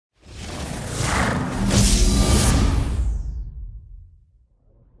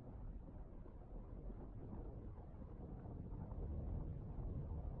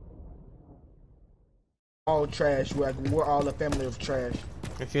all trash. We're all a family of trash.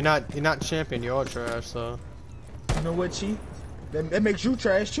 If you're not champion, you're all trash. So. You know what, Chi? That makes you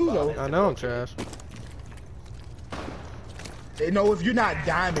trash too, though. I know I'm trash. You know, if you're not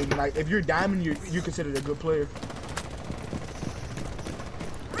diamond, like if you're diamond, you're considered a good player.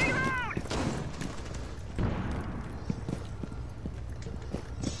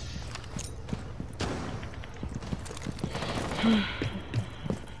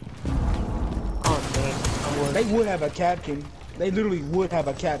 Oh man, they would have a captain. They literally would have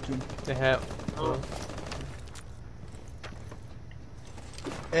a captain. They have.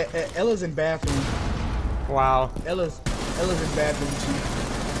 Ella's in bathroom. Wow. Ella's in bathroom too.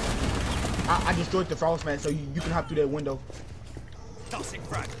 I destroyed the frost man, so you can hop through that window.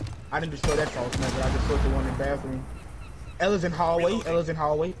 I didn't destroy that frost man, but I destroyed the one in bathroom. Ella's in hallway. Ella's in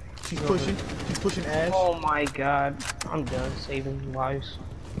hallway. She's pushing. She's pushing Ash. oh my god, I'm done saving lives.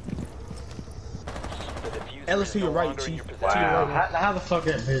 Ella's to your right, Chief. Wow, how the fuck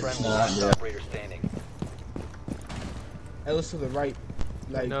that bitch not Ella's to the right.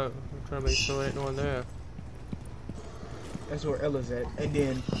 Like, no, I'm trying to make sure ain't no one there. That's where Ella's at. And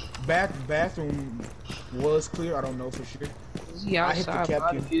then bathroom was clear. I don't know for sure. Is he I hit the outside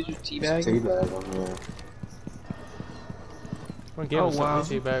by captain. the future teabag? I'm giving him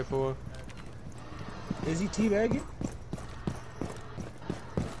something to teabag for. Is he teabagging?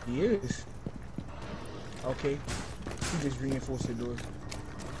 He is. Okay. He just reinforced the door.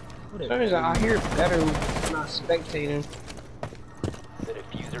 For some reason, I hear better when I'm spectating. The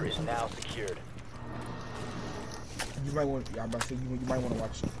diffuser is now secured. You might want. I'm about to say you might want to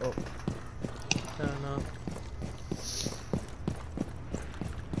watch. Oh. I don't know.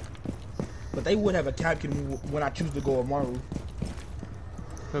 But they would have a captain when I choose to go Amaru.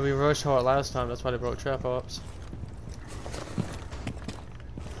 But we rushed hard last time. That's why they broke trap ops.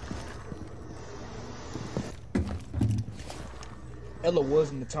 Ella was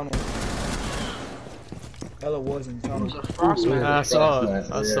in the tunnel. Ella was in the tunnel. I saw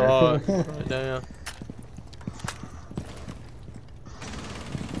it. I saw it. Right there.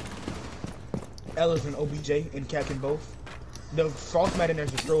 Ella's and OBJ and Captain both. The frost mat in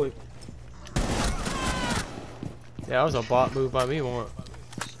there's destroyed. Yeah, that was a bot move by me, wasn't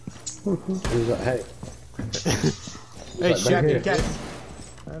He's like, hey. Hey, Captain.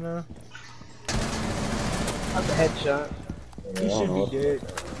 I know. That's a headshot. He should be dead,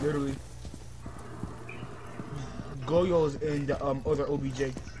 literally. Goyo's in the other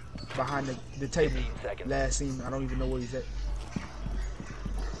OBJ behind the table. Last scene. I don't even know where he's at.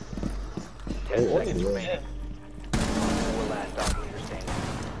 10 seconds remaining. 4 last operator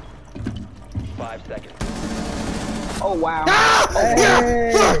standing. 5 seconds. Oh wow. Ah! Oh,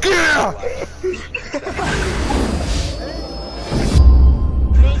 yeah! Fuck yeah!